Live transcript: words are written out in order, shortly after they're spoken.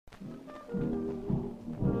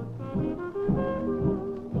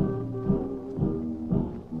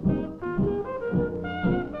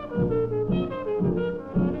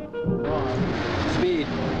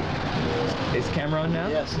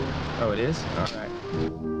Yes. Oh, it is? All right.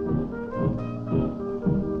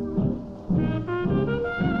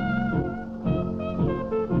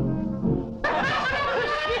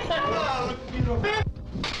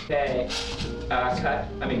 Okay, cut.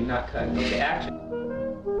 I mean, not cut. Okay, action.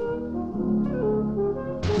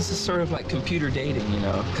 This is sort of like computer dating, you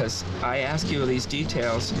know, because I ask you these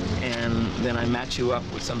details, and then I match you up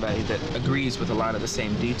with somebody that agrees with a lot of the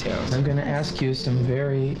same details. I'm going to ask you some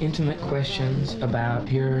very intimate questions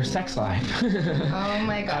about your sex life. Oh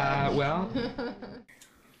my god. I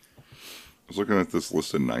was looking at this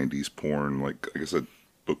list of 90s porn, like I guess I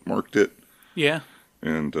bookmarked it. Yeah.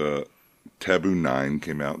 And Taboo 9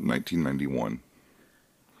 came out in 1991.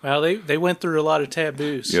 Well, they went through a lot of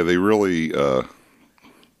taboos. Yeah, they really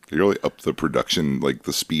upped the production, like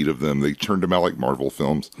the speed of them. They turned them out like Marvel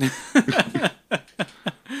films.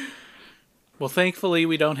 Well, thankfully,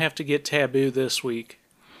 we don't have to get taboo this week.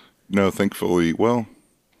 No, thankfully, well,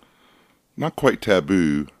 not quite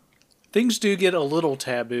taboo. Things do get a little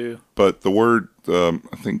taboo. But the word, I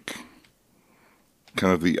think,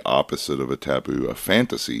 kind of the opposite of a taboo, a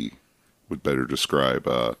fantasy, would better describe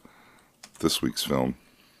this week's film.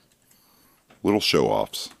 Little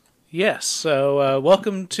Showoffs. Yes, so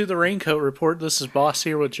welcome to the Raincoat Report. This is Boss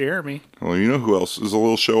here with Jeremy. Well, you know who else is a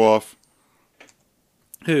little show-off?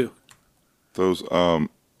 Who? Those,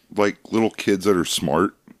 like, little kids that are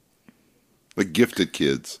smart. Like, gifted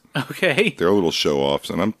kids. Okay. They're little show-offs,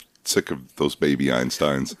 and I'm sick of those baby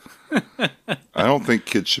Einsteins. I don't think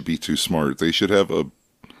kids should be too smart. They should have a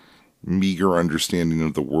meager understanding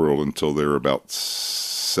of the world until they're about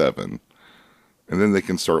 7. And then they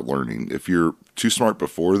can start learning. If you're too smart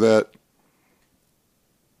before that,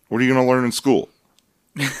 what are you going to learn in school?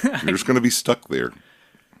 You're just going to be stuck there.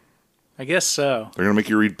 I guess so. They're going to make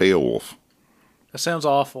you read Beowulf. That sounds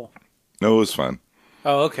awful. No, it was fun.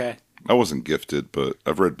 Oh, okay. I wasn't gifted, but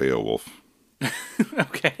I've read Beowulf.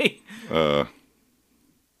 Okay. But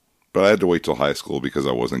I had to wait till high school because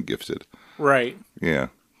I wasn't gifted. Right. Yeah.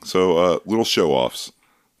 So, little show-offs.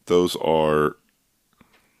 Those are,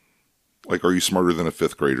 like, are you smarter than a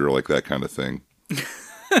 5th grader? Like that kind of thing.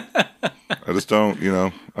 I just don't,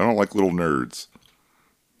 I don't like little nerds.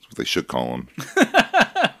 That's what they should call them.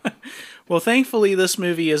 Well, thankfully, this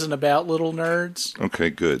movie isn't about little nerds. Okay,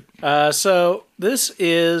 good. So, this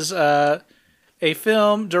is a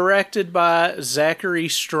film directed by Zachary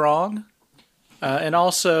Strong. And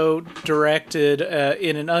also directed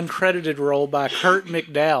in an uncredited role by Curt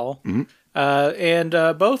McDowell. Mm-hmm. And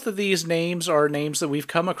both of these names are names that we've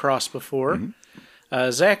come across before. Mm-hmm.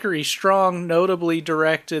 Zachary Strong notably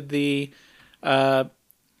directed the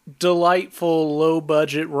delightful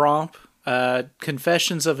low-budget romp,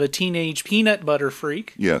 Confessions of a Teenage Peanut Butter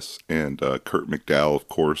Freak. Yes, and Curt McDowell, of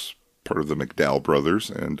course, part of the McDowell brothers,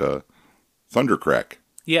 and Thundercrack.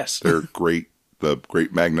 Yes. They're great, the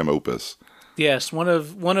great magnum opus. Yes, one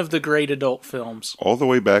of the great adult films. All the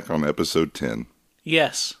way back on episode 10.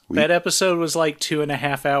 Yes, that episode was like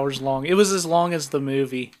 2.5 hours long. It was as long as the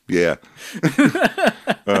movie. Yeah.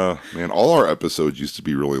 Man, all our episodes used to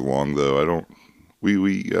be really long, though. I don't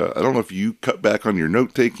know if you cut back on your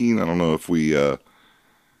note taking. I don't know if we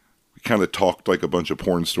kind of talked like a bunch of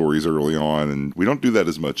porn stories early on, and we don't do that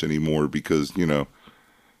as much anymore because you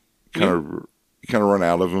kind of run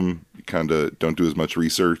out of them. You kind of don't do as much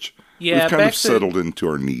research. Yeah, we've kind of settled into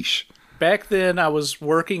our niche. Back then, I was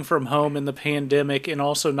working from home in the pandemic and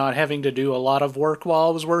also not having to do a lot of work while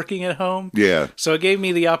I was working at home. Yeah. So it gave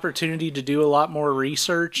me the opportunity to do a lot more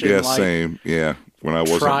research. And yeah, same. Yeah. When I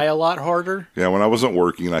wasn't try a lot harder. Yeah, when I wasn't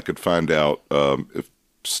working, I could find out if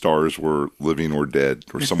stars were living or dead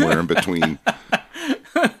or somewhere in between.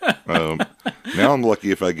 Now I'm lucky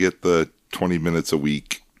if I get the 20 minutes a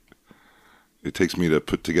week it takes me to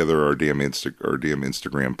put together our damn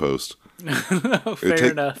Instagram post.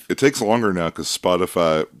 Fair enough. It takes longer now because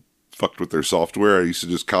Spotify fucked with their software. I used to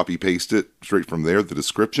just copy paste it straight from there, the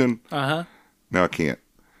description. Uh-huh. Now I can't.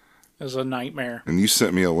 It was a nightmare. And you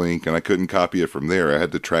sent me a link, and I couldn't copy it from there. I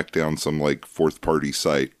had to track down some like fourth-party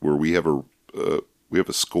site where we have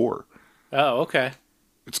a score. Oh, okay.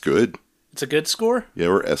 It's good. It's a good score? Yeah,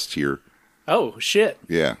 we're S tier. Oh, shit.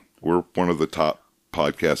 Yeah, we're one of the top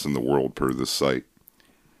podcasts in the world per this site.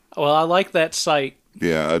 Well, I like that site.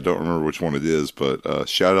 Yeah, I don't remember which one it is, but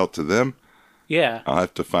shout out to them. Yeah. I'll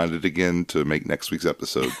have to find it again to make next week's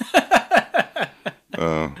episode.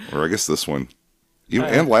 Or I guess this one.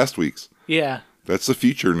 And last week's. Yeah. That's the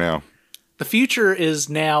future now. The future is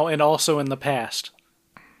now and also in the past.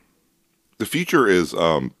 The future is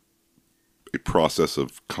a process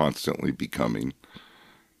of constantly becoming.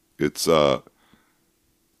 Its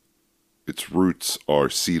roots are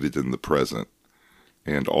seated in the present.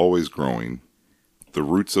 and always growing. The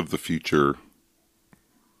roots of the future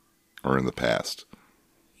are in the past.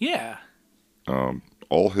 Yeah.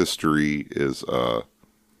 All history is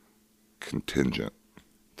contingent.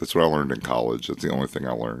 That's what I learned in college. That's the only thing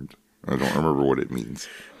I learned. I don't remember what it means.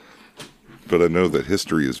 But I know that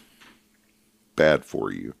history is bad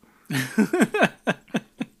for you.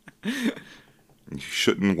 You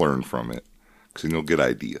shouldn't learn from it, because then you'll get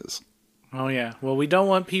ideas. Oh, yeah. Well, we don't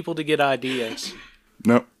want people to get ideas.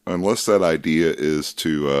 No, unless that idea is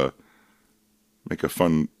to make a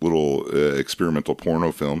fun little experimental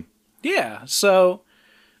porno film. Yeah, so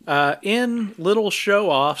in Little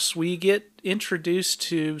Showoffs, we get introduced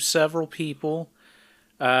to several people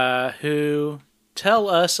who tell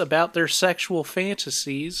us about their sexual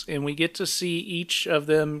fantasies, and we get to see each of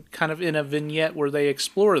them kind of in a vignette where they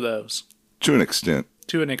explore those. To an extent.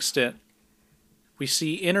 To an extent. We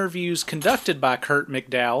see interviews conducted by Curt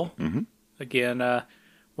McDowell. Mm-hmm. Again,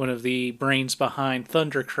 one of the brains behind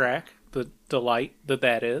Thundercrack, the delight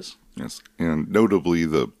that is. Yes, and notably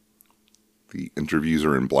the interviews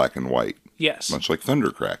are in black and white. Yes. Much like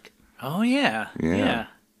Thundercrack. Oh, yeah. Yeah.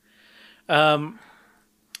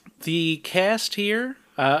 The cast here,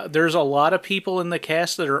 there's a lot of people in the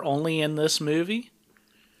cast that are only in this movie.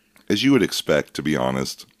 As you would expect, to be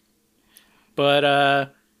honest.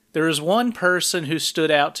 But there was one person who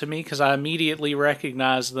stood out to me because I immediately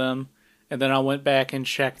recognized them, and then I went back and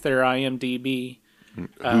checked their IMDb.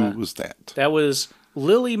 Who was that? That was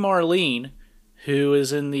Lily Marlene, who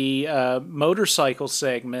is in the motorcycle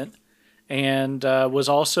segment and was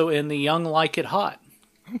also in the Young Like It Hot.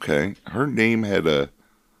 Okay. Her name had a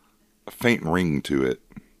faint ring to it.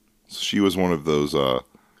 So she was one of those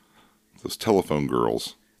telephone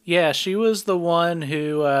girls. Yeah, she was the one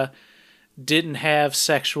who didn't have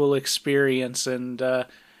sexual experience, and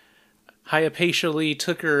Hypatia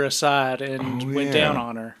took her aside and went down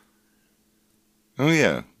on her. Oh,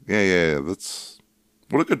 yeah. Yeah. That's...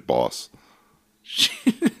 What a good boss. She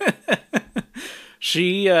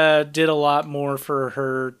did a lot more for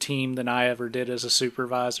her team than I ever did as a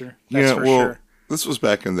supervisor. That's for sure. This was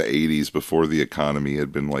back in the 80s before the economy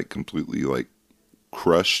had been like completely like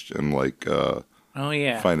crushed and like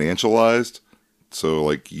financialized. So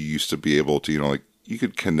like you used to be able to, like you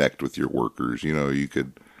could connect with your workers, you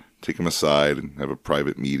could take them aside and have a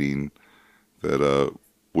private meeting that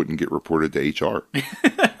wouldn't get reported to HR.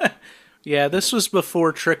 Yeah, this was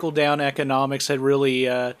before trickle-down economics had really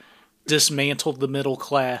dismantled the middle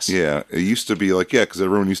class. Yeah, it used to be like, because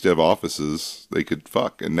everyone used to have offices, they could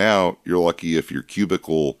fuck. And now you're lucky if your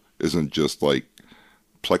cubicle isn't just like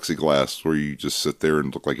plexiglass where you just sit there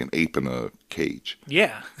and look like an ape in a cage.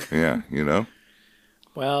 Yeah. Yeah,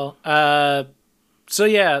 Well, so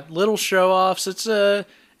yeah, Little Showoffs.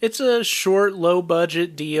 It's a short,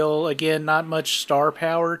 low-budget deal. Again, not much star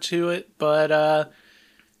power to it, but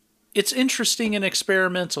it's interesting and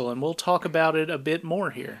experimental, and we'll talk about it a bit more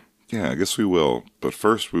here. Yeah, I guess we will. But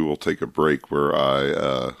first we will take a break where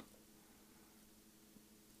I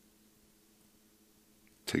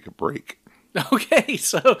take a break. Okay,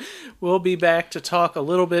 so we'll be back to talk a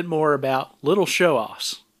little bit more about Little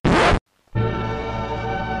Showoffs.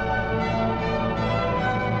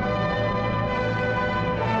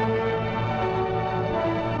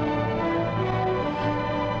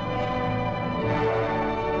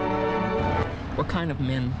 What kind of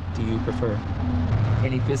men do you prefer?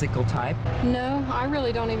 Any physical type? No, I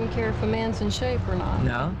really don't even care if a man's in shape or not.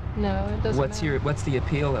 No? No, it doesn't matter. What's the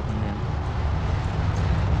appeal of a man?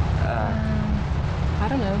 I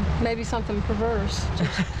don't know. Maybe something perverse.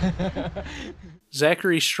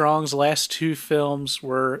 Zachary Strong's last two films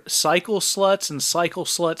were Cycle Sluts and Cycle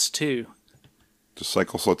Sluts 2. Does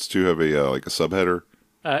Cycle Sluts 2 have a subheader?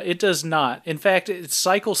 It does not. In fact, it's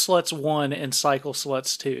Cycle Sluts 1 and Cycle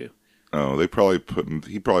Sluts 2. Oh, he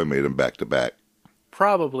probably made them back to back.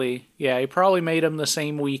 Probably. Yeah, he probably made them the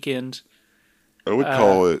same weekend. I would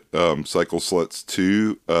call it Cycle Sluts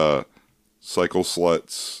 2, Cycle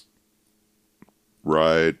Sluts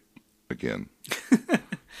Ride Again.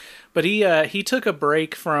 But he took a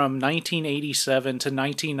break from 1987 to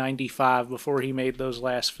 1995 before he made those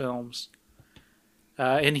last films.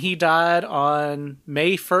 And he died on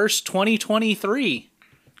May 1st, 2023.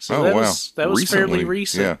 So that was fairly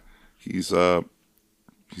recent. Yeah. He's up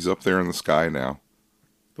there in the sky now.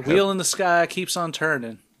 The wheel in the sky keeps on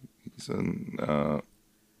turning. He's in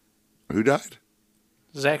who died?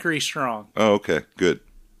 Zachary Strong. Oh, okay, good.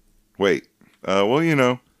 Wait.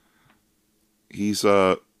 He's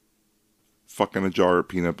fucking a jar of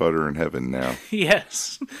peanut butter in heaven now.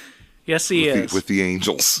 Yes. Yes, he is. With the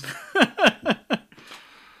angels.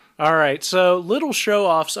 All right, so Little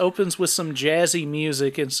Showoffs opens with some jazzy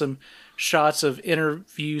music and some shots of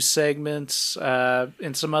interview segments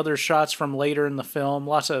and some other shots from later in the film.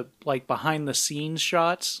 Lots of like behind the scenes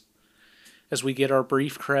shots as we get our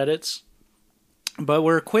brief credits. But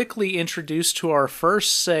we're quickly introduced to our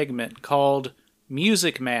first segment called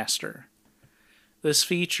Music Master. This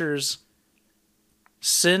features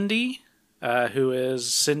Cindy, who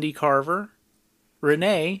is Cindy Carver,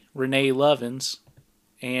 Renee Lovins,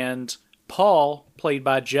 and Paul, played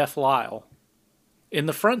by Jeff Lyle. In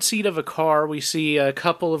the front seat of a car, we see a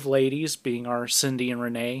couple of ladies, being our Cindy and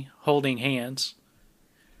Renee, holding hands.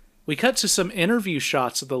 We cut to some interview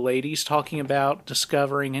shots of the ladies talking about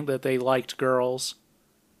discovering that they liked girls.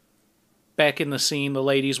 Back in the scene, the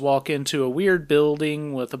ladies walk into a weird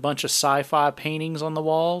building with a bunch of sci-fi paintings on the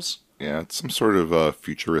walls. Yeah, it's some sort of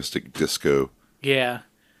futuristic disco. Yeah.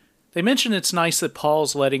 They mention it's nice that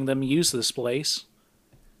Paul's letting them use this place.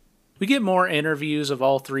 We get more interviews of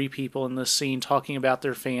all three people in this scene talking about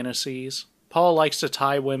their fantasies. Paul likes to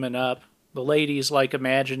tie women up. The ladies like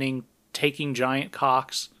imagining taking giant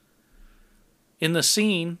cocks. In the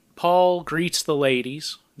scene, Paul greets the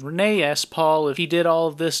ladies. Renee asks Paul if he did all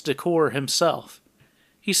of this decor himself.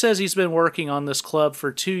 He says he's been working on this club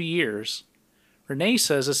for 2 years. Renee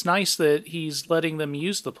says it's nice that he's letting them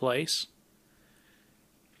use the place.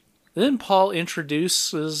 Then Paul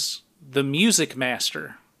introduces the Music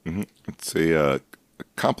Master. Mm-hmm. It's a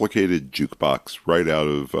complicated jukebox right out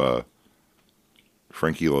of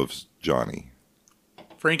Frankie Loves Johnny.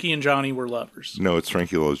 Frankie and Johnny were lovers. No, it's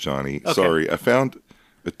Frankie Loves Johnny. Okay. Sorry, I found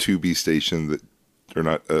a Tubi station that, or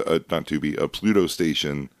not Tubi, a Pluto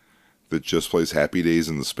station that just plays Happy Days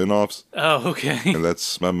and the spinoffs. Oh, okay. And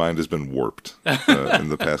my mind has been warped in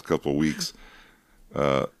the past couple of weeks.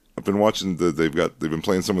 I've been watching they've been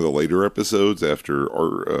playing some of the later episodes after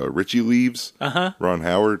Richie leaves, Ron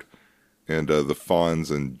Howard, and the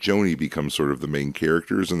Fonz and Joni become sort of the main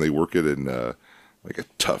characters, and they work it in like a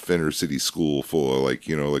tough inner city school full of like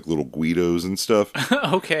little Guidos and stuff.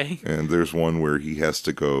 Okay. And there's one where he has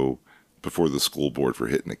to go before the school board for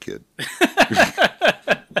hitting a kid.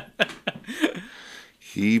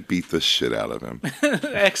 He beat the shit out of him.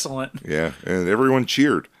 Excellent. Yeah, and everyone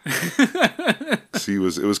cheered. See, it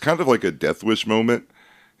was kind of like a death wish moment.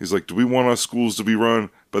 He's like, do we want our schools to be run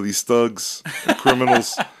by these thugs and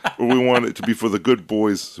criminals, or we want it to be for the good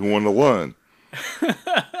boys who want to learn?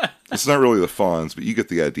 It's not really the Fonz, but you get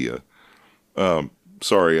the idea.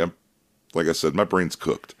 Sorry, like I said, my brain's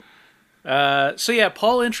cooked. So yeah,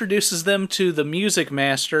 Paul introduces them to the Music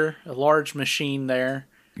Master, a large machine there.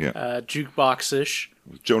 Yeah. Jukebox-ish.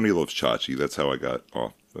 Joni Loves Chachi, that's how I got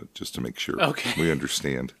off, just to make sure we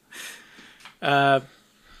understand.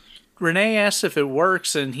 Renee asks if it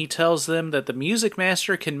works, and he tells them that the Music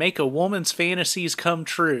Master can make a woman's fantasies come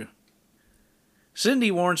true. Cindy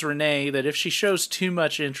warns Renee that if she shows too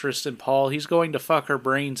much interest in Paul, he's going to fuck her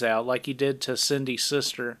brains out like he did to Cindy's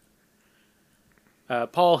sister.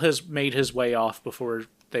 Paul has made his way off before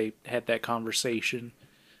they had that conversation.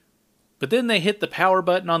 But then they hit the power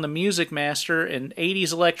button on the Music Master, and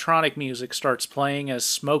 80s electronic music starts playing as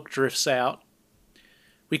smoke drifts out.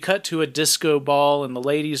 We cut to a disco ball, and the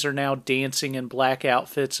ladies are now dancing in black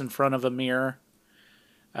outfits in front of a mirror.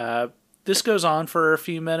 This goes on for a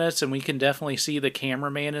few minutes, and we can definitely see the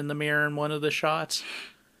cameraman in the mirror in one of the shots.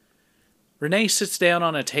 Renee sits down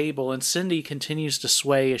on a table, and Cindy continues to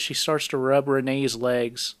sway as she starts to rub Renee's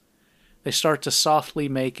legs. They start to softly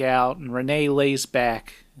make out, and Renee lays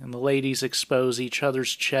back, and the ladies expose each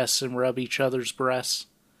other's chests and rub each other's breasts.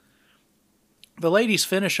 The ladies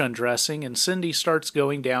finish undressing, and Cindy starts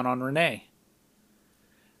going down on Renee.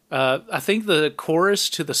 I think the chorus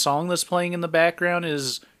to the song that's playing in the background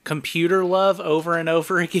is Computer Love over and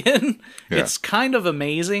over again. Yeah. It's kind of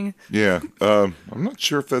amazing. Yeah. I'm not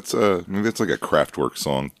sure if that's maybe that's like a Kraftwerk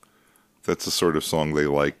song. That's the sort of song they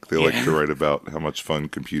like. They like to write about how much fun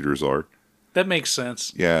computers are. That makes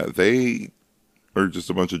sense. Yeah, they are just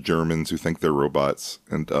a bunch of Germans who think they're robots,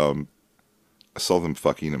 and I saw them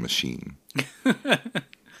fucking a machine.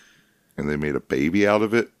 And they made a baby out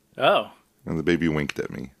of it. Oh. And the baby winked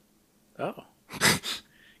at me. Oh.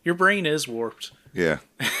 Your brain is warped. Yeah.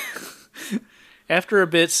 After a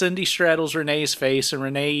bit, Cindy straddles Renee's face, and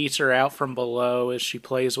Renee eats her out from below as she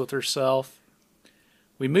plays with herself.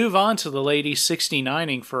 We move on to the ladies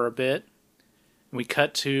 69ing for a bit. We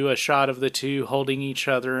cut to a shot of the two holding each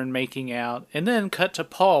other and making out, and then cut to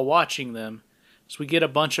Paul watching them, as we get a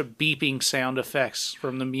bunch of beeping sound effects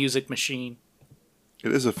from the music machine.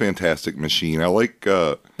 It is a fantastic machine. I like...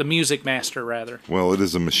 the Music Master, rather. Well, it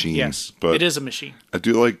is a machine. Yes, but it is a machine. I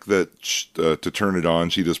do like that to turn it on,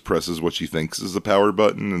 she just presses what she thinks is the power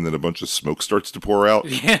button, and then a bunch of smoke starts to pour out.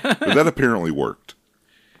 Yeah. But that apparently worked.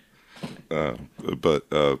 But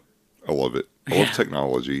I love it. I love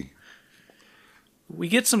technology. We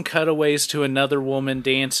get some cutaways to another woman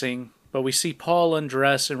dancing, but we see Paul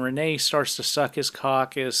undress, and Renee starts to suck his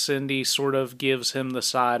cock as Cindy sort of gives him the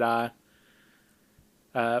side eye.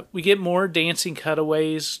 We get more dancing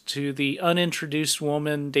cutaways to the unintroduced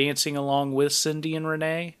woman dancing along with Cindy and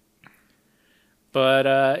Renee. But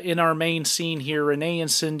in our main scene here, Renee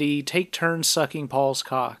and Cindy take turns sucking Paul's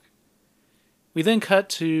cock. We then cut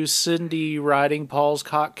to Cindy riding Paul's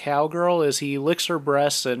cock cowgirl as he licks her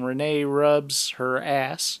breasts and Renee rubs her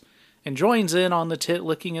ass and joins in on the tit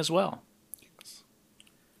licking as well.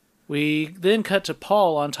 We then cut to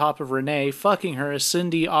Paul on top of Renee, fucking her as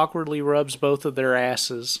Cindy awkwardly rubs both of their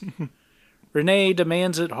asses. Renee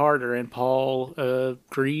demands it harder, and Paul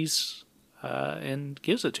agrees and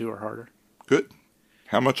gives it to her harder. Good.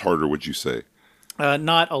 How much harder would you say?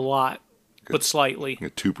 Not a lot, but slightly. A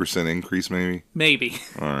 2% increase, maybe? Maybe.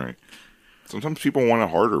 All right. Sometimes people want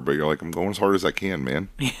it harder, but you're like, I'm going as hard as I can, man.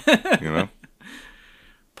 You know?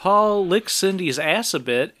 Paul licks Cindy's ass a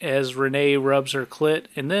bit as Renee rubs her clit,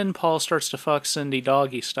 and then Paul starts to fuck Cindy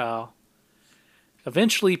doggy style.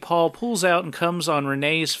 Eventually, Paul pulls out and comes on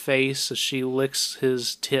Renee's face as she licks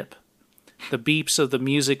his tip. The beeps of the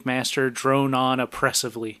Music Master drone on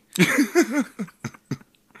oppressively.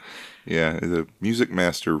 Yeah, the Music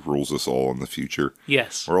Master rules us all in the future.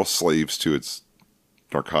 Yes. We're all slaves to its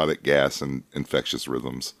narcotic gas and infectious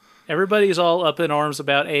rhythms. Everybody's all up in arms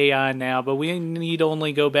about AI now, but we need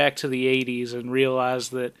only go back to the 80s and realize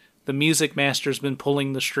that the Music Master's been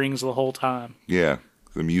pulling the strings the whole time. Yeah,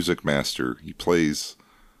 the Music Master. He plays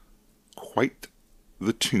quite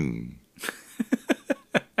the tune.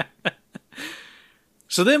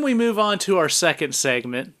 So then we move on to our second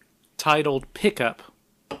segment, titled Pickup.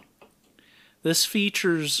 This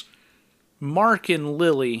features Mark and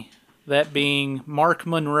Lily, that being Mark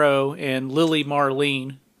Monroe and Lily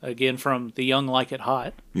Marlene, again from The Young Like It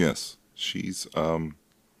Hot. Yes, she's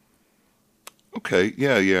okay.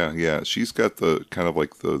 Yeah. She's got the kind of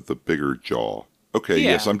like the bigger jaw. Okay,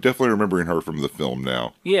 yeah. Yes, I'm definitely remembering her from the film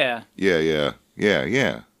now. Yeah. Yeah.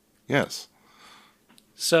 Yes.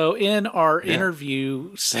 So in our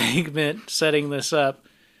interview segment setting this up,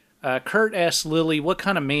 Curt asks Lily what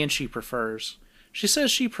kind of man she prefers. She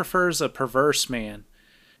says she prefers a perverse man.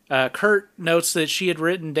 Curt notes that she had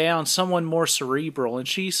written down someone more cerebral, and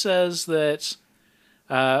she says that,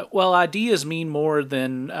 ideas mean more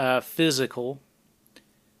than physical.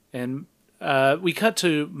 And we cut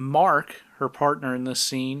to Mark, her partner in this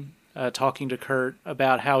scene, talking to Curt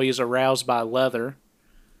about how he's aroused by leather.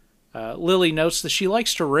 Lily notes that she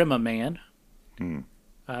likes to rim a man.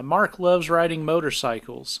 Mark loves riding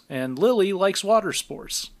motorcycles, and Lily likes water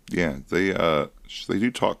sports. Yeah, they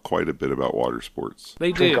do talk quite a bit about water sports.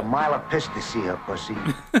 They do. Drink a mile of piss to see her, pussy.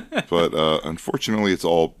 But unfortunately, it's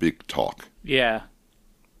all big talk. Yeah.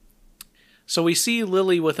 So we see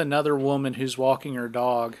Lily with another woman who's walking her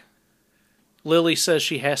dog. Lily says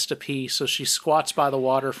she has to pee, so she squats by the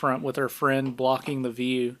waterfront with her friend blocking the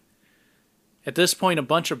view. At this point, a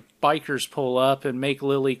bunch of bikers pull up and make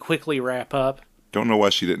Lily quickly wrap up. Don't know why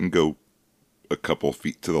she didn't go a couple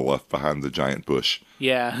feet to the left behind the giant bush.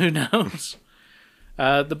 Yeah, who knows?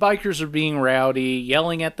 The bikers are being rowdy,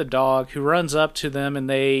 yelling at the dog, who runs up to them, and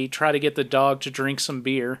they try to get the dog to drink some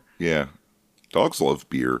beer. Yeah. Dogs love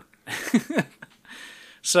beer.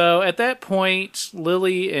 So at that point,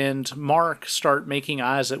 Lily and Mark start making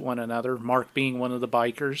eyes at one another, Mark being one of the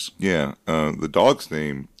bikers. Yeah. The dog's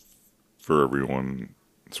name, for everyone,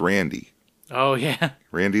 it's Randy. Oh, yeah.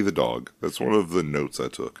 Randy the dog. That's one of the notes I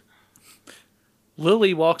took.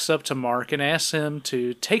 Lily walks up to Mark and asks him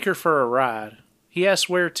to take her for a ride. He asks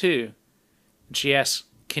where to. And she asks,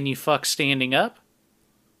 "Can you fuck standing up?"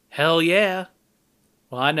 "Hell yeah."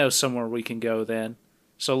 "Well, I know somewhere we can go then."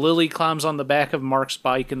 So Lily climbs on the back of Mark's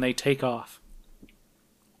bike and they take off.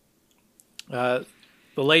 The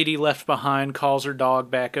lady left behind calls her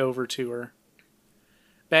dog back over to her.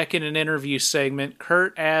 Back in an interview segment,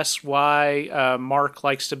 Curt asks why Mark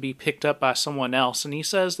likes to be picked up by someone else, and he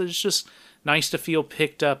says that it's just nice to feel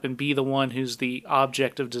picked up and be the one who's the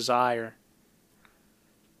object of desire.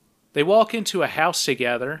 They walk into a house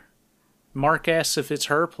together. Mark asks if it's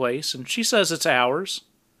her place, and she says it's ours.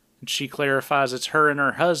 And she clarifies it's her and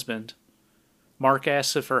her husband. Mark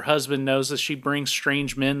asks if her husband knows that she brings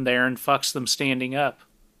strange men there and fucks them standing up.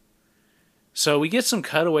 So we get some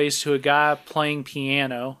cutaways to a guy playing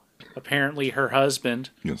piano. apparently her husband.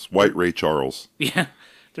 Yes, White Ray Charles. Yeah.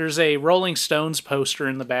 There's a Rolling Stones poster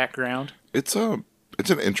in the background. It's an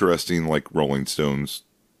interesting, like, Rolling Stones,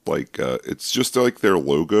 like, it's just like their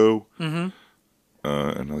logo. Mm-hmm.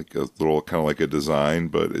 And like a little, kind of like a design,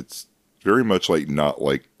 but it's very much like not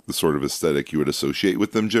like the sort of aesthetic you would associate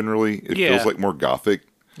with them generally. It feels like more gothic.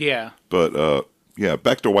 Yeah. But, yeah,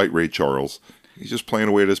 back to White Ray Charles. He's just playing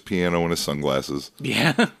away at his piano and his sunglasses.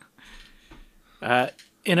 Yeah.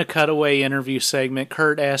 In a cutaway interview segment,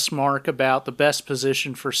 Curt asks Mark about the best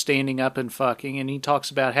position for standing up and fucking, and he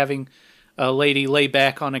talks about having a lady lay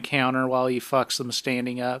back on a counter while he fucks them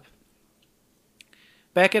standing up.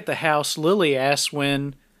 Back at the house, Lily asks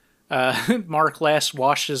when Mark last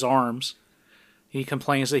washed his arms. He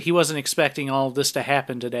complains that he wasn't expecting all of this to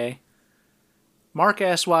happen today. Mark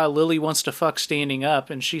asks why Lily wants to fuck standing up,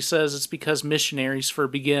 and she says it's because missionaries for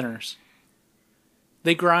beginners.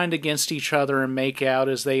 They grind against each other and make out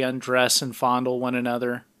as they undress and fondle one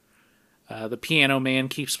another. The piano man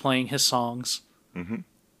keeps playing his songs. Mm-hmm.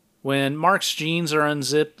 When Mark's jeans are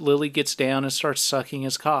unzipped, Lily gets down and starts sucking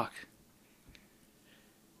his cock.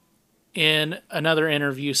 In another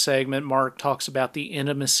interview segment, Mark talks about the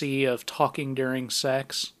intimacy of talking during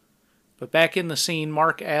sex. But back in the scene,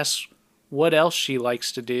 Mark asks what else she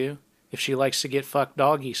likes to do, if she likes to get fucked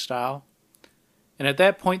doggy style. And at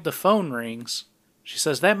that point, the phone rings. She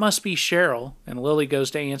says, "That must be Cheryl," and Lily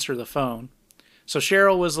goes to answer the phone. So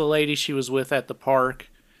Cheryl was the lady she was with at the park.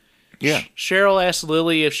 Yeah. Cheryl asked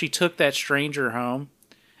Lily if she took that stranger home,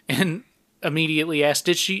 and immediately asked,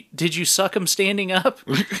 "Did you suck him standing up?"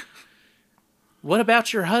 "What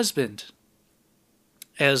about your husband?"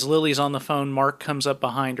 As Lily's on the phone, Mark comes up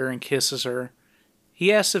behind her and kisses her.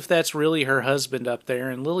 He asks if that's really her husband up there,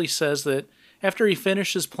 and Lily says that after he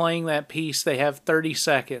finishes playing that piece, they have 30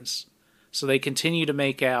 seconds, so they continue to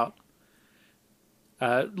make out.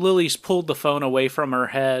 Lily's pulled the phone away from her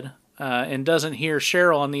head and doesn't hear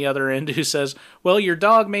Cheryl on the other end, who says, "Well, your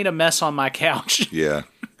dog made a mess on my couch." Yeah.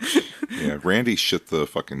 Yeah, Randy shit the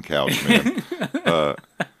fucking couch, man.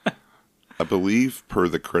 I believe, per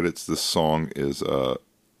the credits, this song is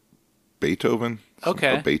Beethoven.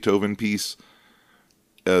 Okay. A Beethoven piece.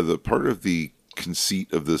 The part of the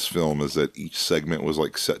conceit of this film is that each segment was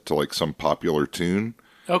like set to like some popular tune.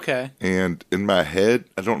 Okay. And in my head,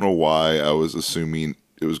 I don't know why I was assuming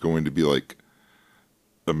it was going to be like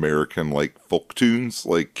American like folk tunes,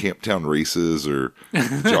 like Camptown Races or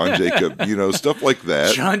John Jacob, stuff like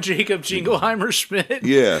that. John Jacob Jingleheimer Schmidt.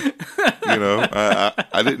 Yeah.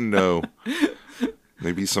 I didn't know.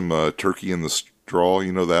 Maybe some Turkey in the Straw,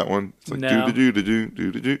 that one? It's like No. do.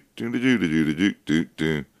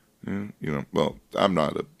 Well, I'm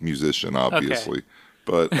not a musician, obviously. Okay.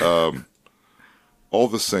 But all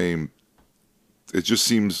the same, it just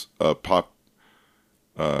seems I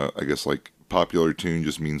guess like popular tune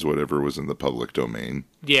just means whatever was in the public domain.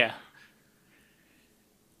 Yeah.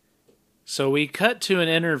 So we cut to an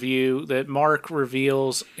interview that Mark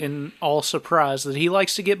reveals in all surprise that he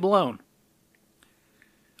likes to get blown.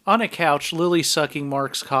 On a couch, Lily's sucking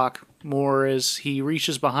Mark's cock more as he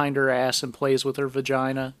reaches behind her ass and plays with her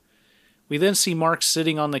vagina. We then see Mark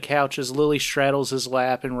sitting on the couch as Lily straddles his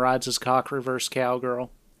lap and rides his cock reverse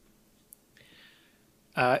cowgirl.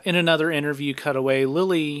 In another interview cutaway,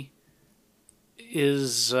 Lily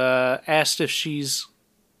is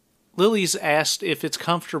Lily's asked if it's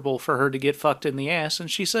comfortable for her to get fucked in the ass, and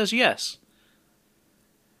she says yes.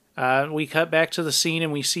 We cut back to the scene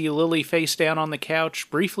and we see Lily face down on the couch,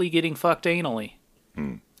 briefly getting fucked anally.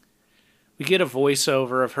 We get a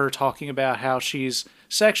voiceover of her talking about how she's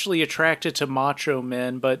sexually attracted to macho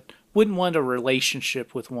men, but wouldn't want a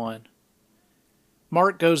relationship with one.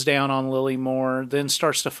 Mark goes down on Lily more, then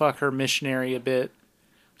starts to fuck her missionary a bit,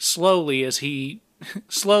 slowly as she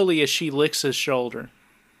licks his shoulder.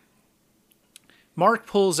 Mark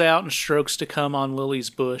pulls out and strokes to cum on Lily's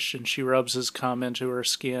bush, and she rubs his cum into her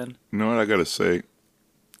skin. You know what I gotta say?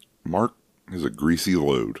 Mark is a greasy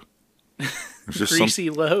load. Greasy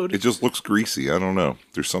load? It just looks greasy. I don't know.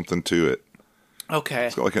 There's something to it. Okay.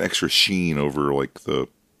 It's got like an extra sheen over like the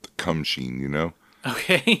cum sheen,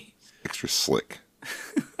 Okay. Extra slick.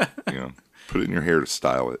 Put it in your hair to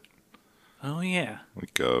style it. Oh, yeah.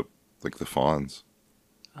 Like the Fonz.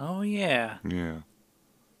 Oh, yeah. Yeah.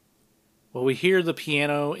 Well, we hear the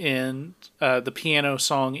piano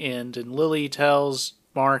song end, and Lily tells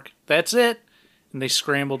Mark, "That's it," and they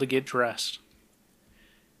scramble to get dressed.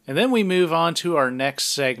 And then we move on to our next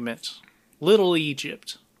segment, Little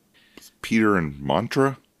Egypt. Peter and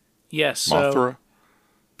Mantra? Yes. Mothra? So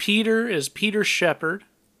Peter is Peter Shepard,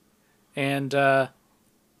 and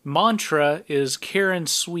Mantra is Karen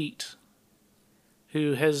Sweet.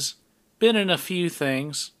 who has been in a few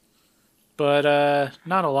things, but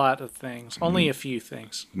not a lot of things. Only a few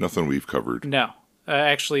things. Nothing we've covered. No.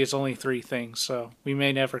 Actually, it's only 3 things, so we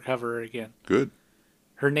may never cover her again. Good.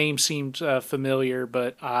 Her name seemed familiar,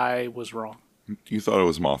 but I was wrong. You thought it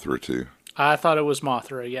was Mothra, too. I thought it was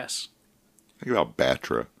Mothra, yes. Think about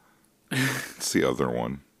Batra. It's the other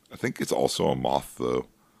one. I think it's also a moth, though.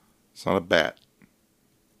 It's not a bat.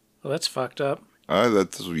 Well, that's fucked up.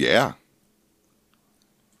 Yeah.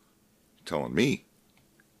 Telling me.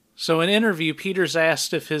 So in an interview, Peter's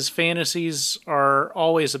asked if his fantasies are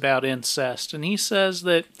always about incest, and he says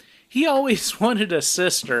that he always wanted a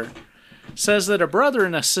sister. Says that a brother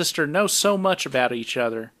and a sister know so much about each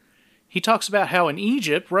other. He talks about how in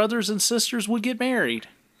Egypt, brothers and sisters would get married.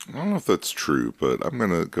 I don't know if that's true, but I'm going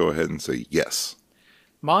to go ahead and say yes.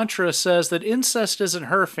 Mantra says that incest isn't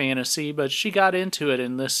her fantasy, but she got into it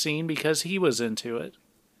in this scene because he was into it.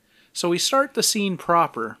 So we start the scene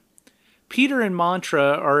proper. Peter and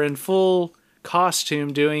Mantra are in full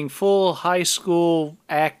costume doing full high school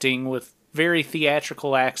acting with very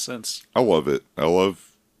theatrical accents. I love it. I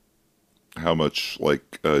love how much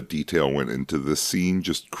detail went into this scene,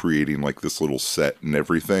 just creating like this little set and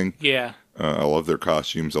everything. Yeah. I love their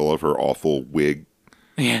costumes. I love her awful wig.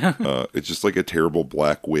 Yeah. It's just like a terrible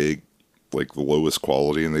black wig, like the lowest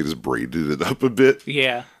quality, and they just braided it up a bit.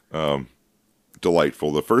 Yeah.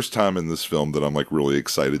 Delightful. The first time in this film that I'm like really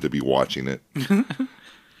excited to be watching it.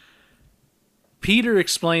 Peter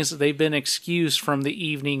explains that they've been excused from the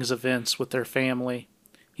evening's events with their family.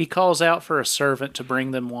 He calls out for a servant to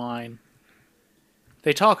bring them wine.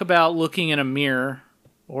 They talk about looking in a mirror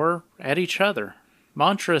or at each other.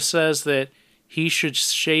 Mantra says that he should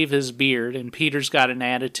shave his beard, and Peter's got an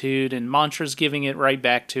attitude, and Mantra's giving it right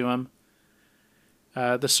back to him.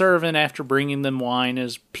 The servant, after bringing them wine,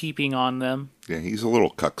 is peeping on them. Yeah, he's a little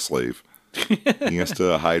cuck slave. He has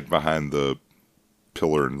to hide behind the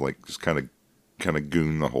pillar and like just kind of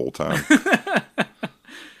goon the whole time.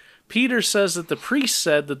 Peter says that the priest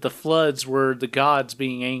said that the floods were the gods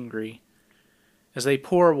being angry. As they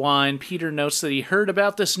pour wine, Peter notes that he heard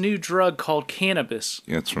about this new drug called cannabis.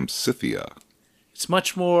 Yeah, it's from Scythia. It's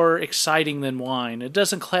much more exciting than wine. It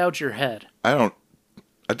doesn't cloud your head. I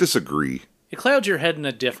disagree. It clouds your head in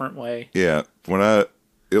a different way. Yeah,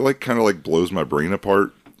 it like kind of like blows my brain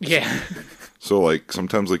apart. Yeah. So like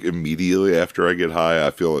sometimes like immediately after I get high,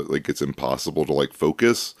 I feel like it's impossible to like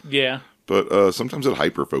focus. Yeah. But sometimes it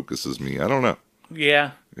hyper focuses me. I don't know.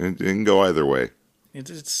 Yeah. It can go either way.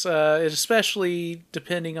 It's especially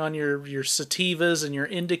depending on your sativas and your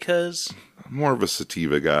indicas. I'm more of a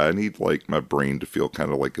sativa guy. I need like my brain to feel kind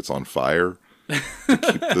of like it's on fire to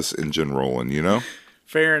keep this engine rolling, you know?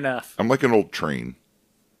 Fair enough. I'm like an old train.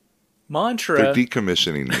 Mantra. They're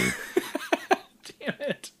decommissioning me. Damn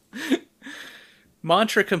it.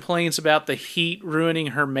 Mantra complains about the heat ruining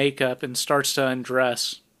her makeup and starts to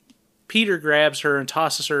undress. Peter grabs her and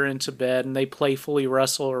tosses her into bed, and they playfully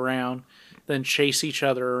wrestle around, then chase each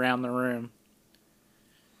other around the room.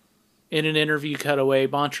 In an interview cutaway,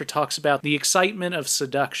 Mantra talks about the excitement of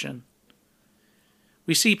seduction.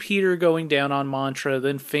 We see Peter going down on Mantra,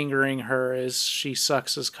 then fingering her as she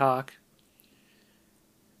sucks his cock.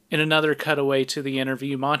 In another cutaway to the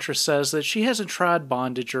interview, Mantra says that she hasn't tried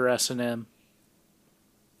bondage or S&M.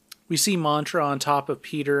 We see Mantra on top of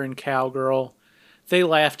Peter and Cowgirl. They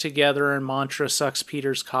laugh together and Mantra sucks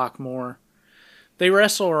Peter's cock more. They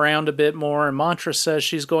wrestle around a bit more and Mantra says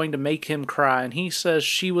she's going to make him cry, and he says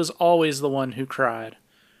she was always the one who cried.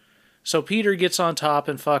 So Peter gets on top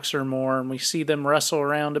and fucks her more, and we see them wrestle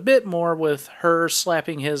around a bit more with her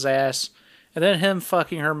slapping his ass, and then him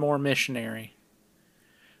fucking her more missionary.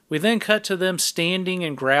 We then cut to them standing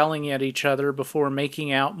and growling at each other before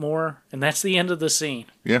making out more, and that's the end of the scene.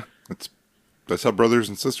 Yeah, that's how brothers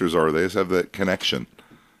and sisters are. They just have that connection.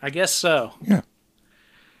 I guess so. Yeah.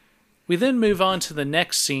 We then move on to the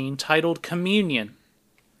next scene, titled Communion,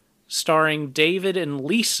 starring David and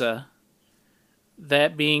Lisa,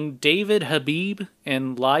 that being David Habib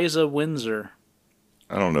and Liza Windsor.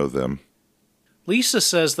 I don't know them. Lisa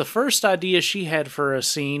says the first idea she had for a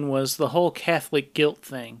scene was the whole Catholic guilt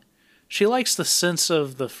thing. She likes the sense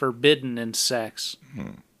of the forbidden in sex.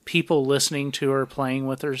 People listening to her playing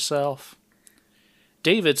with herself.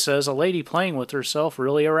 David says a lady playing with herself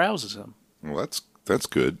really arouses him. Well, that's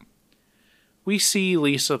good. We see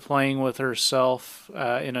Lisa playing with herself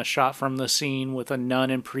in a shot from the scene with a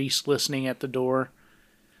nun and priest listening at the door.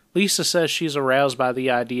 Lisa says she's aroused by the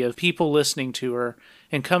idea of people listening to her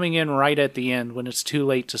and coming in right at the end when it's too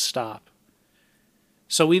late to stop.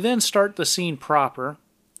 So we then start the scene proper.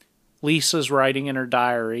 Lisa's writing in her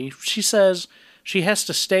diary. She says, She has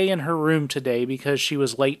to stay in her room today because she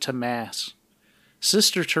was late to Mass.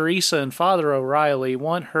 Sister Teresa and Father O'Reilly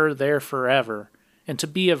want her there forever and to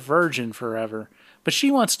be a virgin forever, but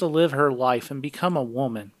she wants to live her life and become a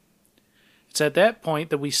woman. It's at that point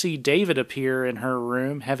that we see David appear in her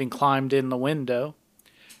room, having climbed in the window.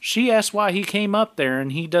 She asks why he came up there,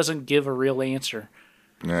 and he doesn't give a real answer.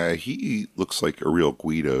 He looks like a real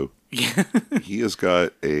Guido. He has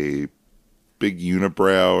got a big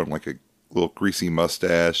unibrow and like a little greasy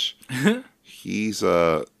mustache. He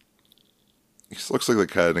looks like the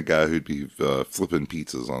kind of guy who'd be flipping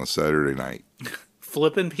pizzas on a Saturday night.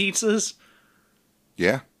 Flipping pizzas?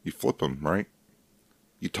 Yeah, you flip them, right?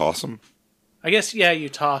 You toss them. I guess, yeah, you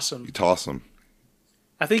toss them. You toss them.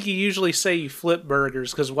 I think you usually say you flip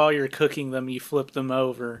burgers because while you're cooking them, you flip them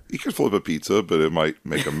over. You could flip a pizza, but it might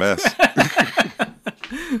make a mess.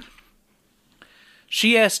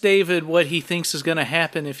 She asks David what he thinks is going to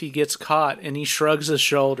happen if he gets caught, and he shrugs his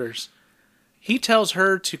shoulders. He tells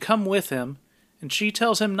her to come with him, and she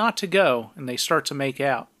tells him not to go, and they start to make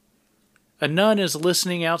out. A nun is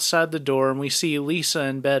listening outside the door, and we see Lisa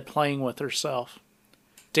in bed playing with herself.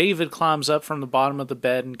 David climbs up from the bottom of the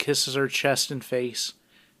bed and kisses her chest and face.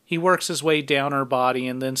 He works his way down her body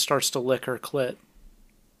and then starts to lick her clit.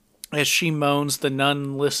 As she moans, the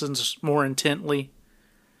nun listens more intently.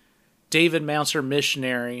 David mounts her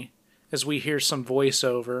missionary as we hear some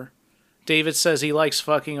voiceover. David says he likes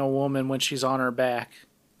fucking a woman when she's on her back.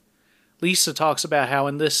 Lisa talks about how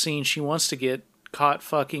in this scene she wants to get caught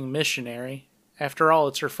fucking missionary. After all,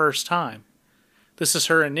 it's her first time. This is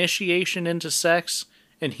her initiation into sex,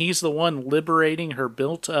 and he's the one liberating her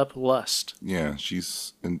built-up lust. Yeah,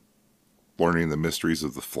 she's learning the mysteries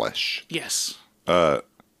of the flesh. Yes.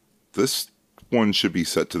 This one should be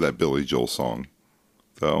set to that Billy Joel song.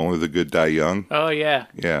 Only the Good Die Young. Oh, yeah.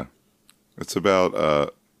 Yeah. It's about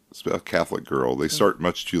a Catholic girl. They start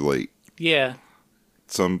much too late. Yeah.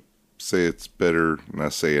 Some say it's better, and I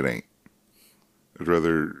say it ain't. I'd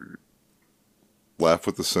rather laugh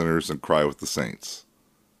with the sinners and cry with the saints.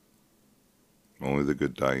 Only the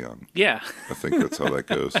good die young. Yeah. I think that's how that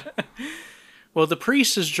goes. Well, the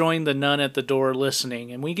priest has joined the nun at the door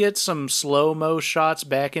listening, and we get some slow-mo shots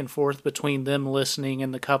back and forth between them listening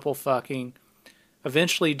and the couple fucking.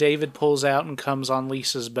 Eventually, David pulls out and comes on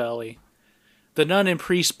Lisa's belly. The nun and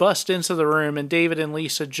priest bust into the room, and David and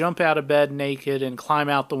Lisa jump out of bed naked and climb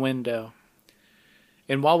out the window.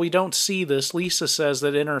 And while we don't see this, Lisa says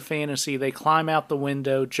that in her fantasy, they climb out the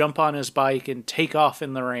window, jump on his bike, and take off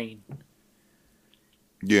in the rain.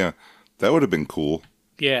 Yeah, that would have been cool.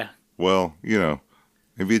 Yeah. Well,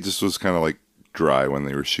 maybe it just was kind of like dry when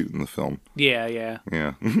they were shooting the film. Yeah, yeah.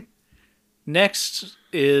 Yeah. Next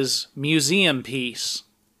is Museum Piece,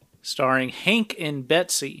 starring Hank and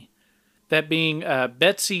Betsy. That being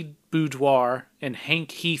Betsy Boudoir and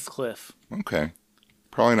Hank Heathcliff. Okay.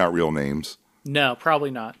 Probably not real names. No,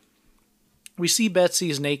 probably not. We see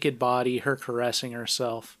Betsy's naked body, her caressing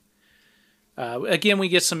herself. Again, we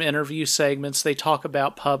get some interview segments. They talk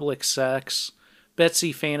about public sex.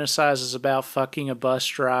 Betsy fantasizes about fucking a bus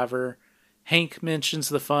driver. Hank mentions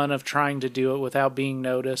the fun of trying to do it without being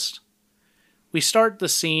noticed. We start the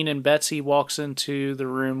scene and Betsy walks into the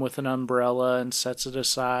room with an umbrella and sets it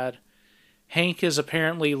aside. Hank is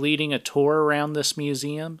apparently leading a tour around this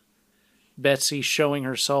museum. Betsy's showing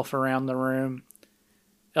herself around the room.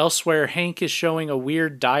 Elsewhere, Hank is showing a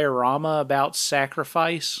weird diorama about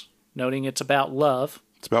sacrifice, noting it's about love.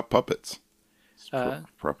 It's about puppets.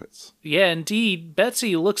 Puppets. Yeah, indeed.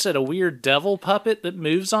 Betsy looks at a weird devil puppet that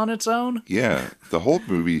moves on its own. Yeah, the whole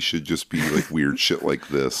movie should just be like weird shit like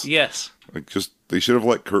this. Yes. They should have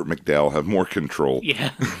let Curt McDowell have more control.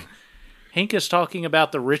 Yeah. Hank is talking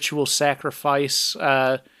about the ritual sacrifice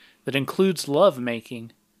that includes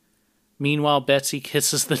lovemaking. Meanwhile, Betsy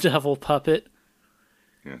kisses the devil puppet.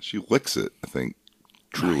 Yeah, she licks it, I think.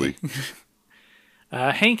 Truly.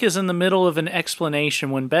 Hank is in the middle of an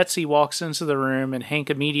explanation when Betsy walks into the room and Hank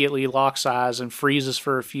immediately locks eyes and freezes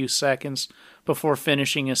for a few seconds before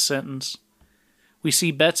finishing his sentence. We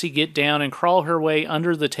see Betsy get down and crawl her way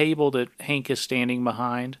under the table that Hank is standing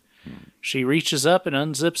behind. She reaches up and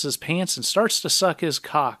unzips his pants and starts to suck his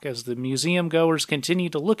cock as the museum goers continue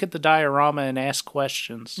to look at the diorama and ask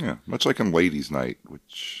questions. Yeah, much like on Ladies' Night,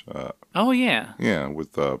 which... oh, yeah. Yeah,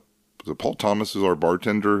 with Paul Thomas is our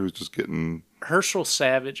bartender who's just getting... Herschel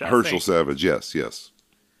Savage, I think. Herschel Savage, yes.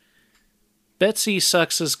 Betsy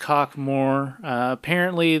sucks his cock more.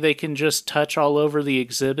 Apparently, they can just touch all over the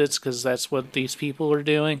exhibits because that's what these people are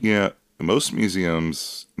doing. Yeah, most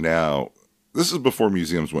museums now... This is before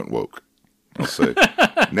museums went woke, I'll say.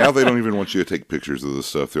 Now they don't even want you to take pictures of this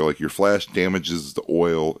stuff. They're like, your flash damages the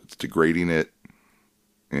oil. It's degrading it.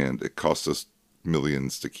 and it costs us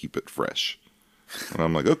millions to keep it fresh. And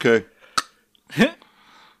I'm like, okay.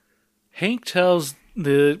 Hank tells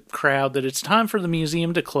the crowd that it's time for the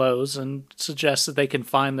museum to close and suggests that they can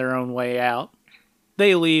find their own way out.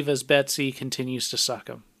 They leave as Betsy continues to suck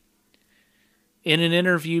him. In an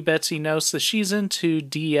interview, Betsy notes that she's into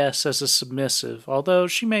DS as a submissive, although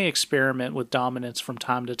she may experiment with dominance from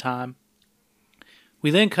time to time. We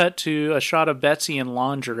then cut to a shot of Betsy in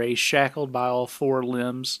lingerie, shackled by all four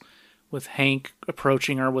limbs, with Hank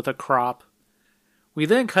approaching her with a crop. We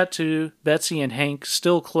then cut to Betsy and Hank,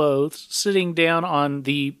 still clothed, sitting down on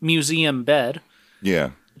the museum bed.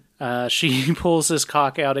 Yeah. She pulls his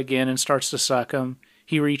cock out again and starts to suck him.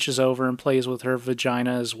 He reaches over and plays with her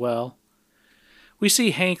vagina as well. We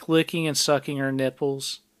see Hank licking and sucking her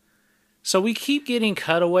nipples. So we keep getting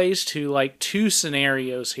cutaways to like two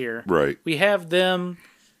scenarios here. Right. We have them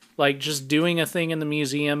like just doing a thing in the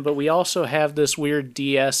museum, but we also have this weird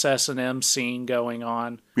DS&M scene going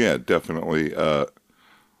on. Yeah, definitely.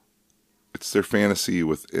 It's their fantasy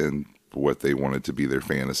within what they wanted to be their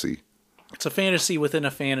fantasy. It's a fantasy within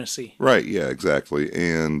a fantasy. Right, yeah, exactly.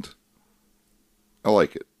 And I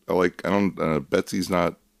like it. Betsy's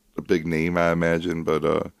not a big name, I imagine,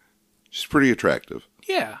 but she's pretty attractive.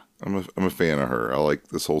 Yeah. I'm a fan of her. I like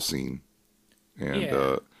this whole scene. And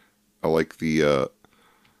Yeah. I like the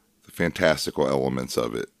fantastical elements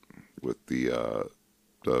of it with the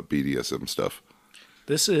BDSM stuff.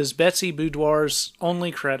 This is Betsy Boudoir's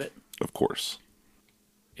only credit. Of course.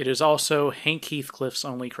 It is also Hank Heathcliff's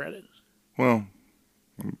only credit. Well,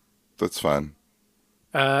 that's fine.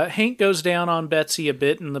 Hank goes down on Betsy a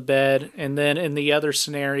bit in the bed, and then in the other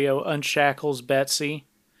scenario unshackles Betsy,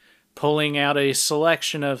 pulling out a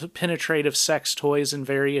selection of penetrative sex toys in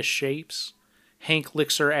various shapes. Hank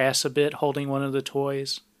licks her ass a bit, holding one of the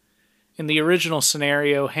toys. In the original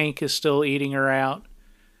scenario, Hank is still eating her out,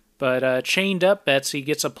 but chained up Betsy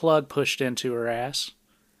gets a plug pushed into her ass.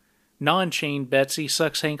 Non-chained Betsy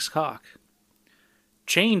sucks Hank's cock.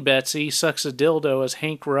 Chained Betsy sucks a dildo as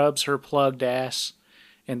Hank rubs her plugged ass,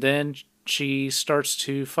 and then she starts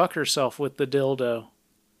to fuck herself with the dildo.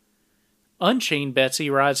 Unchained Betsy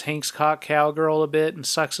rides Hank's cock cowgirl a bit and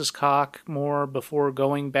sucks his cock more before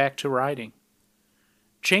going back to riding.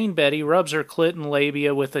 Chained Betty rubs her clit and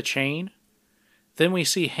labia with a chain. Then we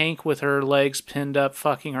see Hank with her legs pinned up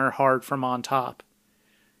fucking her hard from on top.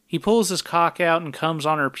 He pulls his cock out and comes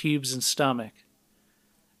on her pubes and stomach.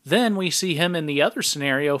 Then we see him in the other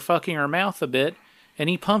scenario fucking her mouth a bit, and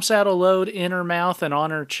he pumps out a load in her mouth and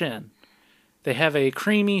on her chin. They have a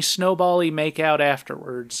creamy, snowbally makeout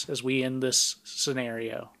afterwards as we end this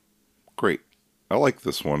scenario. Great. I like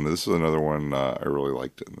this one. This is another one I really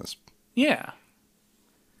liked in this. Yeah.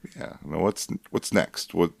 Yeah. Now what's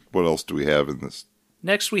next? What else do we have in this?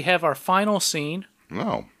 Next we have our final scene,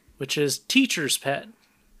 which is Teacher's Pet.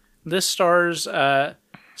 This stars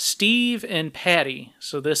Steve and Patty.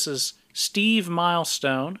 So this is Steve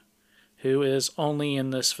Milestone, who is only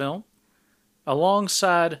in this film,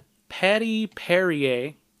 alongside Patty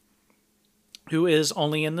Perrier, who is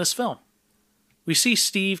only in this film. We see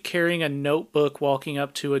Steve carrying a notebook walking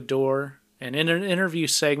up to a door, and in an interview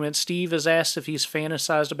segment, Steve is asked if he's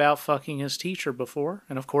fantasized about fucking his teacher before,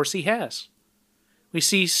 and of course he has. We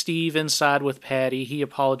see Steve inside with Patty. He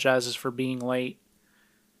apologizes for being late.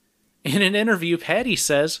 In an interview, Patty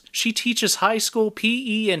says she teaches high school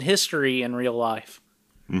PE and history in real life.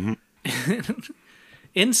 Mm-hmm.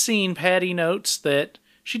 In scene, Patty notes that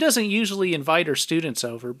she doesn't usually invite her students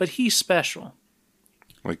over, but he's special.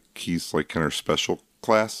 Like he's like in her special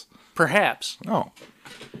class? Perhaps. Oh.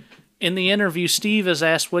 In the interview, Steve is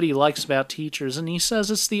asked what he likes about teachers, and he says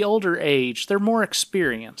it's the older age. They're more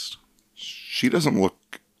experienced. She doesn't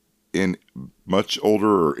look in much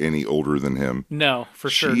older or any older than him. No, for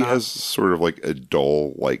sure She not. has sort of like a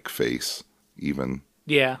doll-like face, even.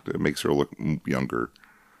 Yeah. It makes her look younger.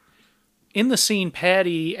 In the scene,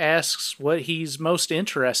 Patty asks what he's most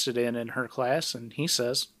interested in her class, and he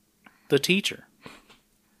says, the teacher.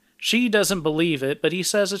 She doesn't believe it, but he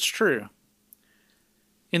says it's true.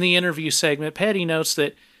 In the interview segment, Patty notes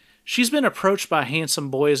that she's been approached by handsome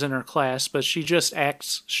boys in her class, but she just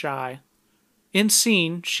acts shy. In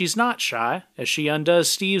scene, she's not shy, as she undoes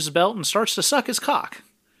Steve's belt and starts to suck his cock.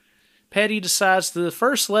 Patty decides the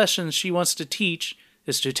first lesson she wants to teach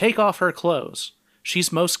is to take off her clothes.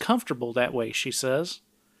 She's most comfortable that way, she says.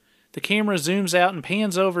 The camera zooms out and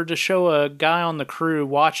pans over to show a guy on the crew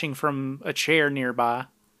watching from a chair nearby.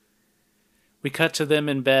 We cut to them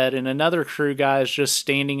in bed, and another crew guy is just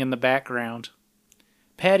standing in the background.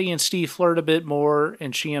 Patty and Steve flirt a bit more,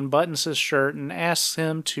 and she unbuttons his shirt and asks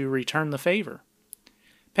him to return the favor.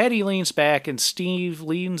 Patty leans back and Steve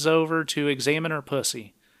leans over to examine her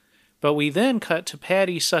pussy. But we then cut to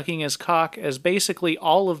Patty sucking his cock as basically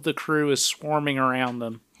all of the crew is swarming around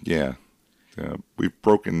them. Yeah. We've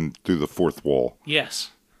broken through the fourth wall.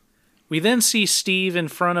 Yes. We then see Steve in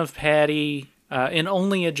front of Patty in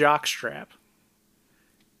only a jockstrap.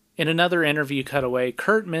 In another interview cutaway,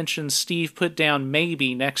 Curt mentions Steve put down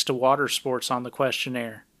maybe next to water sports on the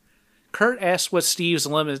questionnaire. Curt asks what Steve's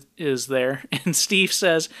limit is there, and Steve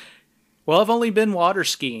says, well, I've only been water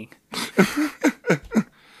skiing.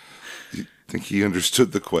 You think he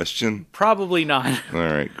understood the question? Probably not. All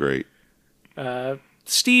right, great.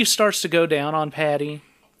 Steve starts to go down on Patty.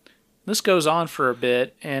 This goes on for a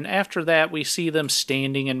bit, and after that we see them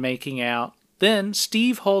standing and making out. Then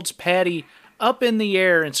Steve holds Patty up in the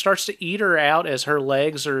air and starts to eat her out as her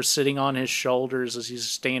legs are sitting on his shoulders as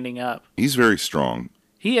he's standing up. He's very strong.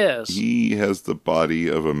 He is. He has the body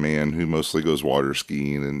of a man who mostly goes water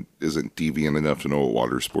skiing and isn't deviant enough to know what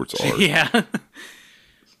water sports are. Yeah.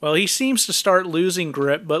 Well, he seems to start losing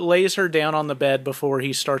grip, but lays her down on the bed before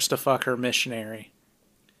he starts to fuck her missionary.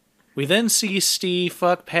 We then see Steve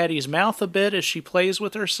fuck Patty's mouth a bit as she plays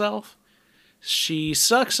with herself. She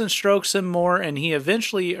sucks and strokes him more, and he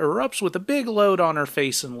eventually erupts with a big load on her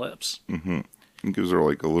face and lips. Mm-hmm. He gives her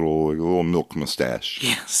like a little milk mustache.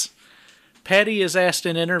 Yes. Patty is asked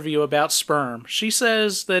in an interview about sperm. She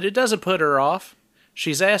says that it doesn't put her off.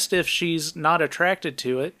 She's asked if she's not attracted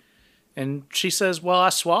to it, and she says, well, I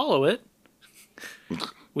swallow it.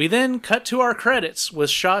 We then cut to our credits with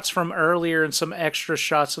shots from earlier and some extra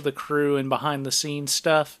shots of the crew and behind-the-scenes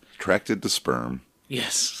stuff. Attracted to sperm.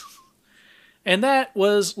 Yes. And that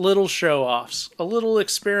was Little Showoffs, a little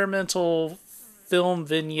experimental film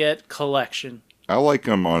vignette collection. I like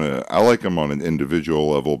them on an individual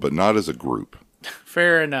level, but not as a group.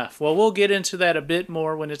 Fair enough. Well, we'll get into that a bit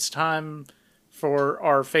more when it's time for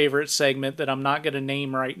our favorite segment that I'm not going to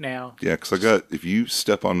name right now. Yeah, because if you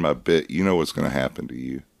step on my bit, you know what's going to happen to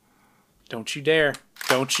you. Don't you dare.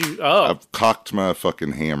 Don't you. Oh. I've cocked my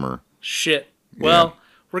fucking hammer. Shit. Yeah. Well,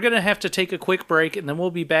 we're going to have to take a quick break, and then we'll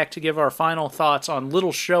be back to give our final thoughts on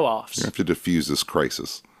Little Showoffs. You have to defuse this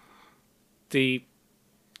crisis. The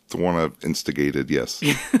one I've instigated, yes.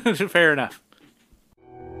 Fair enough.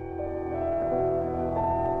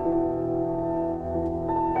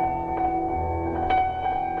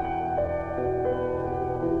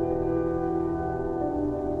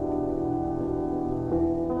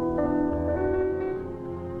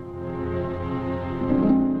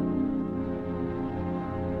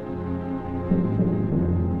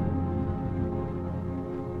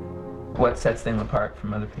 What sets them apart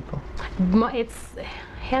from other people? It's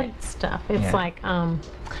head stuff. It's like, I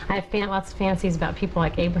have lots of fantasies about people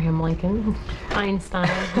like Abraham Lincoln, Einstein,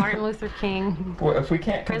 Martin Luther King, Well, if we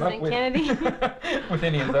can't come President up with, Kennedy. with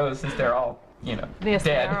any of those, since they're all, Yes, dead.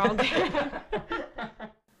 they're all dead.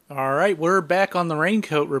 All right, we're back on the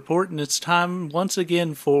Raincoat Report, and it's time once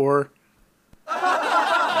again for...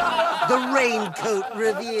 The Raincoat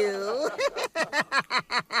Review.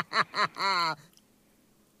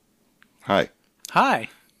 Hi. Hi.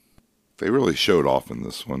 They really showed off in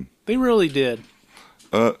this one. They really did.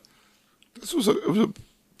 This was a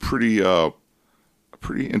pretty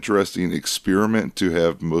interesting experiment to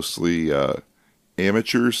have mostly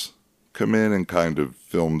amateurs come in and kind of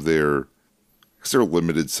film their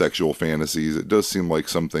limited sexual fantasies. It does seem like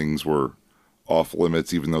some things were off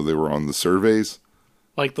limits, even though they were on the surveys.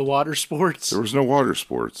 Like the water sports? There was no water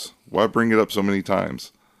sports. Why bring it up so many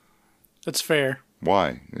times? That's fair.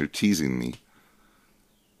 Why? They're teasing me.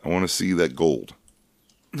 I want to see that gold.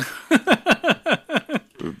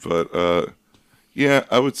 But, yeah,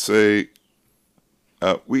 I would say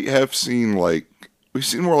we've seen more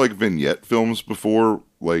like vignette films before,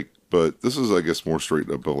 but this is, I guess, more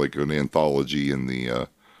straight up like an anthology in the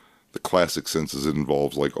classic sense, as it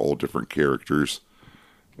involves like all different characters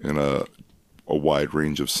in a wide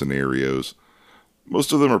range of scenarios.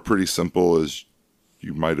 Most of them are pretty simple, as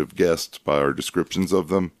you might have guessed by our descriptions of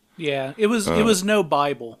them. Yeah, it was no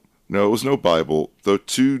Bible. No, it was no Bible, though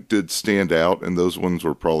two did stand out, and those ones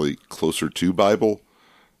were probably closer to Bible.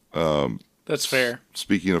 That's fair.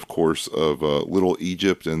 Speaking, of course, of Little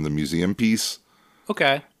Egypt and the museum piece.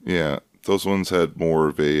 Okay. Yeah, those ones had more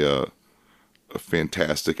of a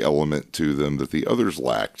fantastic element to them that the others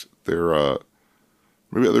lacked. They're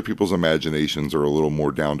maybe other people's imaginations are a little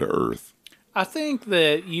more down to earth. I think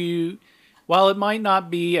that while it might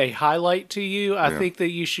not be a highlight to you, I think that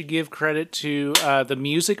you should give credit to the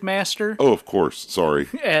music master. Oh, of course. Sorry.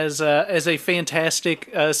 As a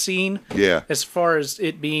fantastic scene. Yeah. As far as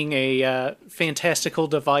it being a fantastical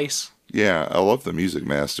device. Yeah, I love the music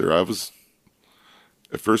master.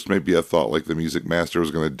 At first, maybe I thought like the music master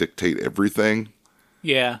was going to dictate everything.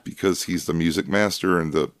 Yeah. Because he's the music master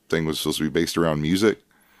and the thing was supposed to be based around music.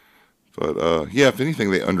 But, yeah, if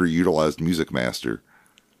anything, they underutilized Music Master.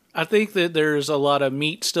 I think that there's a lot of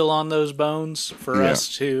meat still on those bones for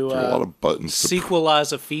us to a lot of buttons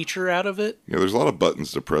sequelize a feature out of it. Yeah, there's a lot of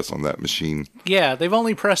buttons to press on that machine. Yeah, they've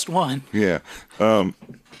only pressed one. Yeah.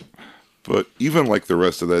 But even like the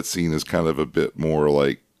rest of that scene is kind of a bit more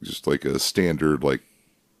like just like a standard like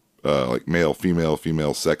male,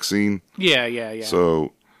 female sex scene. Yeah.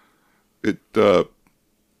 So the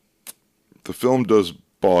film does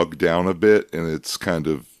bog down a bit and it's kind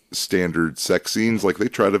of standard sex scenes. Like they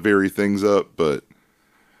try to vary things up, but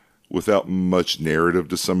without much narrative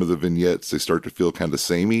to some of the vignettes, they start to feel kind of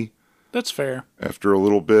samey. That's fair. After a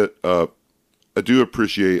little bit, I do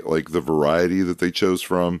appreciate like the variety that they chose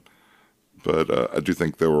from, but I do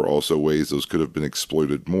think there were also ways those could have been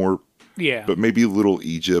exploited more. Yeah. But maybe Little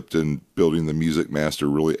Egypt and building the Music Master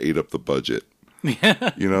really ate up the budget.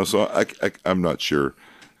 Yeah. You know, so I'm not sure.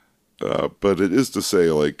 But it is to say,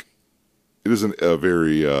 like, it isn't a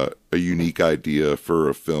very a unique idea for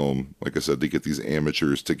a film, like I said, to get these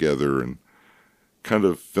amateurs together and kind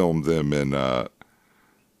of film them in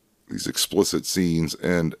these explicit scenes.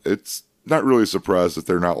 And it's not really a surprise that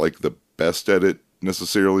they're not, like, the best at it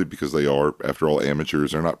necessarily, because they are, after all,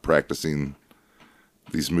 amateurs. They're not practicing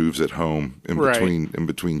these moves at home in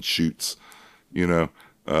between shoots, you know.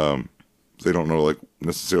 They don't know, like,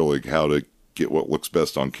 necessarily how to get what looks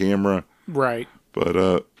best on camera. Right.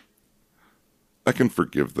 But I can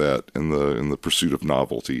forgive that in the pursuit of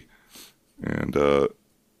novelty. And I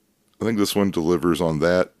think this one delivers on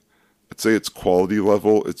that. I'd say its quality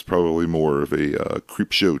level, it's probably more of a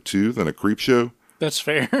creep show 2 than a creep show. That's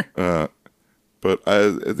fair. But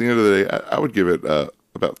at the end of the day, I would give it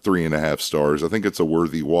about 3.5 stars. I think it's a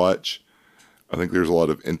worthy watch. I think there's a lot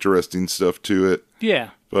of interesting stuff to it. Yeah.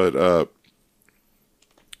 But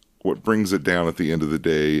what brings it down at the end of the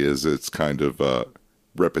day is its kind of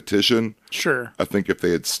repetition. Sure. I think if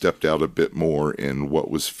they had stepped out a bit more in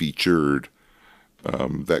what was featured,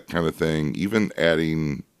 that kind of thing, even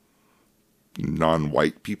adding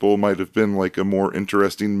non-white people might have been like a more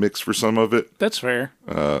interesting mix for some of it. That's fair.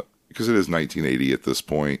 Because it is 1980 at this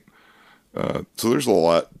point. So there's a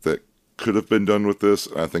lot that could have been done with this.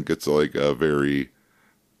 I think it's like a very,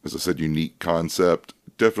 as I said, unique concept.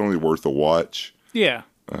 Definitely worth a watch. Yeah.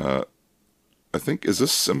 I think, is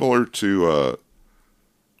this similar to,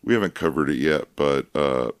 we haven't covered it yet, but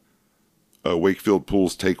Wakefield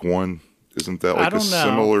Pool's Take One? Isn't that like a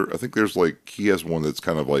similar, I think there's like, he has one that's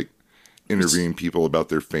kind of like interviewing people about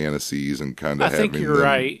their fantasies and kind of having them. I think you're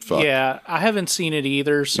right. Fuck. Yeah. I haven't seen it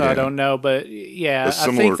either, so I don't know, but yeah,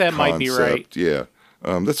 I think that might be right. Yeah.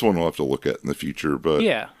 That's one we'll have to look at in the future, but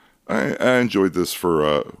yeah, I enjoyed this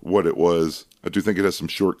for what it was. I do think it has some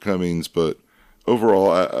shortcomings, but overall,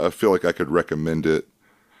 I feel like I could recommend it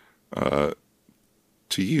to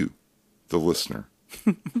you, the listener.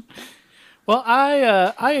 Well,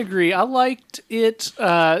 I agree. I liked it.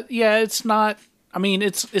 Yeah, it's not. I mean,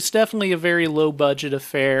 it's definitely a very low budget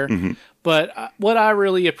affair. Mm-hmm. But what I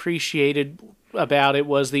really appreciated about it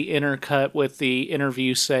was the intercut with the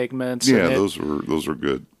interview segments. Yeah, those were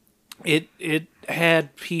good. It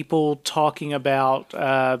had people talking about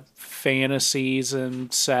fantasies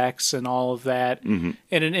and sex and all of that in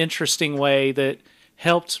an interesting way that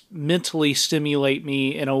helped mentally stimulate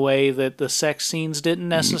me in a way that the sex scenes didn't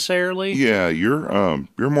necessarily. Yeah, you're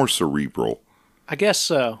more cerebral. I guess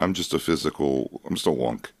so. I'm just a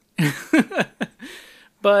lunk.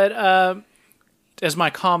 But as my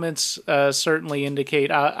comments certainly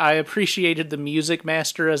indicate, I appreciated the Music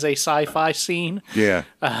Master as a sci-fi scene. Yeah.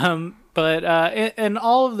 But and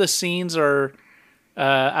all of the scenes are,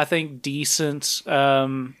 I think, decent.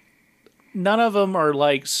 None of them are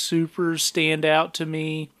like super stand out to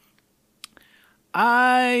me.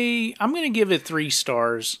 I'm going to give it 3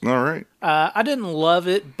 stars. All right. I didn't love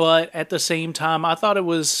it, but at the same time, I thought it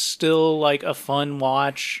was still like a fun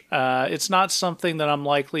watch. It's not something that I'm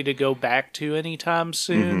likely to go back to anytime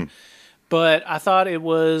soon, but I thought it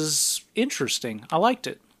was interesting. I liked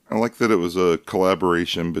it. I like that it was a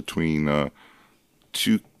collaboration between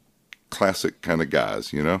 2 classic kind of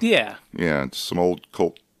guys, you know? Yeah. Yeah, some old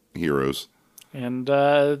cult heroes. And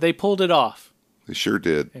they pulled it off. They sure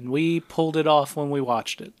did. And we pulled it off when we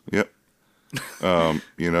watched it. Yep.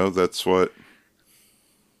 You know, that's what...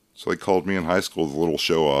 So they called me in high school the little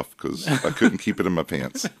show-off because I couldn't keep it in my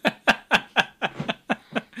pants.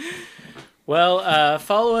 Well,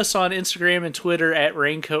 follow us on Instagram and Twitter at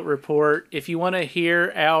Raincoat Report. If you want to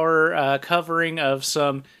hear our covering of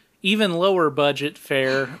some even lower budget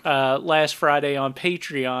fare last Friday on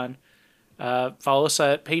Patreon. Follow us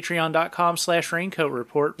at patreon.com/raincoat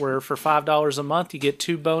report, where for $5 a month you get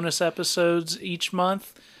 2 bonus episodes each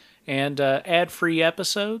month and ad-free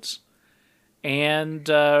episodes. And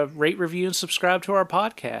rate, review, and subscribe to our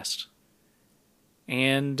podcast.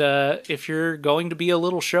 And if you're going to be a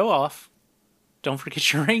little show-off, don't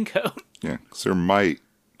forget your raincoat. Yeah, because there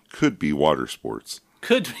could be water sports.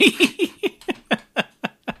 Could be.